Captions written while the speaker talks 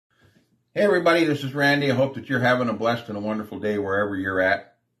Hey everybody, this is Randy. I hope that you're having a blessed and a wonderful day wherever you're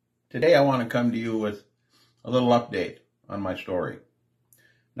at. Today I want to come to you with a little update on my story.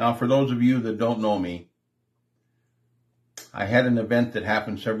 Now, for those of you that don't know me, I had an event that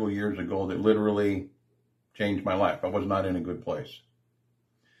happened several years ago that literally changed my life. I was not in a good place.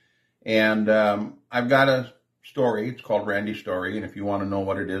 And I've got a story. It's called Randy's Story. And if you want to know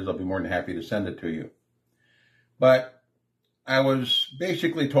what it is, I'll be more than happy to send it to you. But I was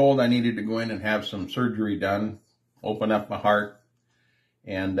basically told I needed to go in and have some surgery done, open up my heart,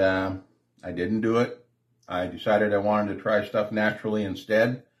 and I didn't do it. I decided I wanted to try stuff naturally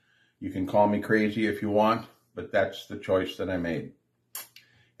instead. You can call me crazy if you want, but that's the choice that I made.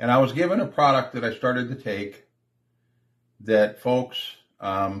 And I was given a product that I started to take that, folks,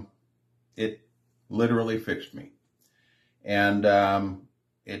 it literally fixed me. And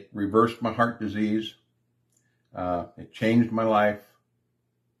it reversed my heart disease. It changed my life,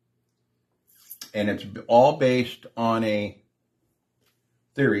 and it's all based on a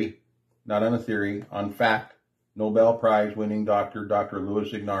theory, not on a theory, on fact. Nobel Prize winning doctor, Dr.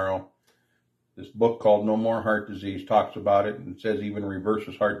 Louis Ignarro. This book called No More Heart Disease talks about it and says even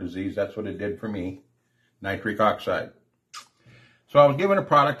reverses heart disease. That's what it did for me, nitric oxide. So I was given a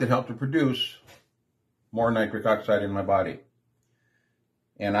product that helped to produce more nitric oxide in my body.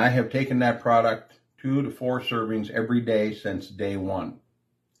 And I have taken that product 2 to 4 servings every day since day one.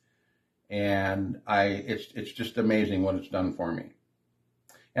 And it's just amazing what it's done for me.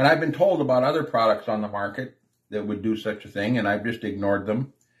 And I've been told about other products on the market that would do such a thing, and I've just ignored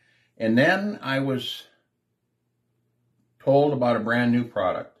them. And then I was told about a brand new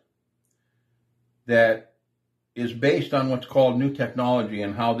product that is based on what's called new technology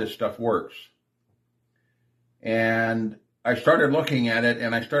and how this stuff works. And I started looking at it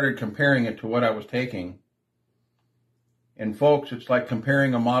and I started comparing it to what I was taking. And folks, it's like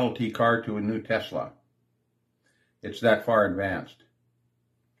comparing a Model T car to a new Tesla. It's that far advanced.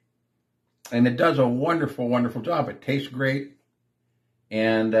 And it does a wonderful, wonderful job. It tastes great.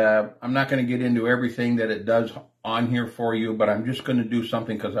 And I'm not going to get into everything that it does on here for you, but I'm just going to do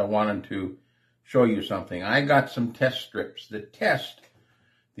something because I wanted to show you something. I got some test strips that test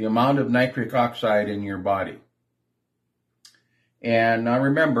the amount of nitric oxide in your body. And I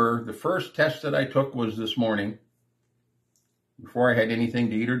remember the first test that I took was this morning, before I had anything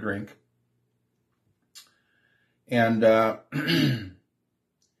to eat or drink. And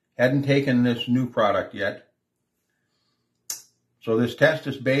hadn't taken this new product yet. So this test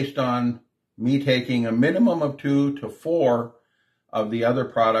is based on me taking a minimum of 2 to 4 of the other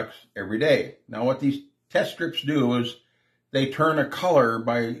products every day. Now what these test strips do is they turn a color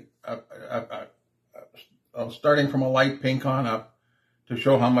by starting from a light pink on up, to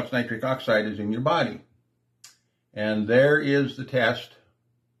show how much nitric oxide is in your body. And there is the test.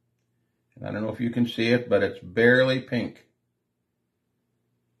 And I don't know if you can see it, but it's barely pink.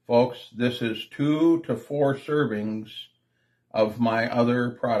 Folks, this is 2 to 4 servings of my other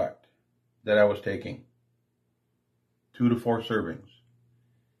product that I was taking. 2 to 4 servings.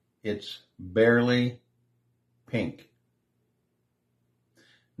 It's barely pink.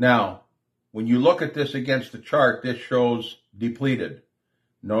 Now, when you look at this against the chart, this shows depleted.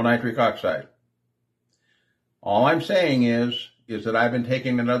 No nitric oxide. All I'm saying is that I've been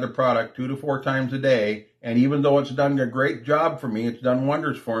taking another product 2 to 4 times a day, and even though it's done a great job for me, it's done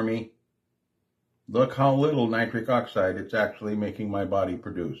wonders for me, look how little nitric oxide it's actually making my body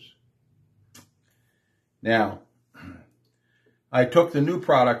produce. Now, I took the new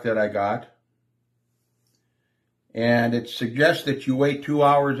product that I got, and it suggests that you wait 2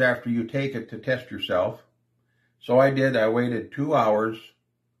 hours after you take it to test yourself. So I did. I waited 2 hours.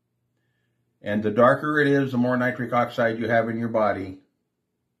 And the darker it is, the more nitric oxide you have in your body.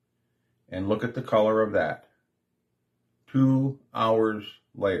 And look at the color of that. 2 hours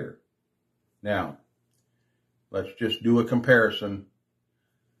later. Now, let's just do a comparison.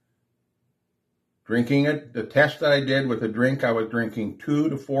 Drinking it, the test that I did with a drink, I was drinking 2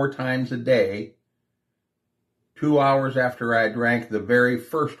 to 4 times a day, 2 hours after I drank the very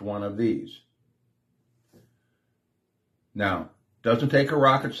first one of these. Now, doesn't take a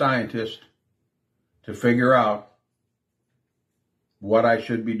rocket scientist to figure out what I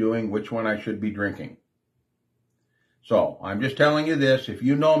should be doing, which one I should be drinking. So, I'm just telling you this. If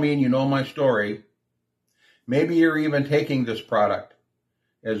you know me and you know my story, maybe you're even taking this product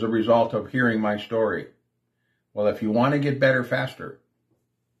as a result of hearing my story. Well, if you want to get better faster,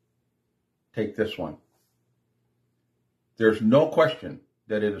 take this one. There's no question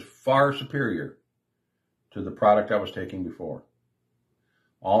that it is far superior to the product I was taking before.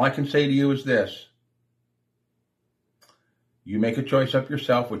 All I can say to you is this. You make a choice up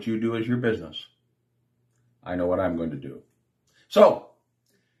yourself. What you do is your business. I know what I'm going to do. So,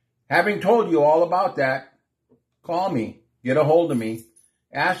 having told you all about that, call me, get a hold of me,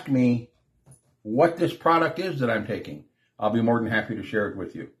 ask me what this product is that I'm taking. I'll be more than happy to share it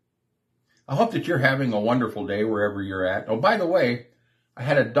with you. I hope that you're having a wonderful day wherever you're at. Oh, by the way, I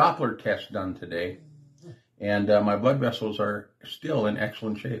had a Doppler test done today, and my blood vessels are still in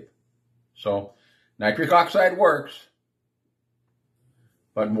excellent shape. So, nitric oxide works,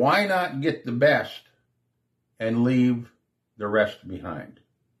 but why not get the best and leave the rest behind?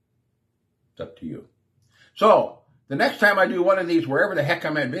 It's up to you. So, the next time I do one of these, wherever the heck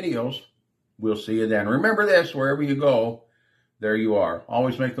I'm at videos, we'll see you then. Remember this, wherever you go, there you are.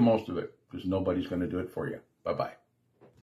 Always make the most of it, because nobody's going to do it for you. Bye-bye.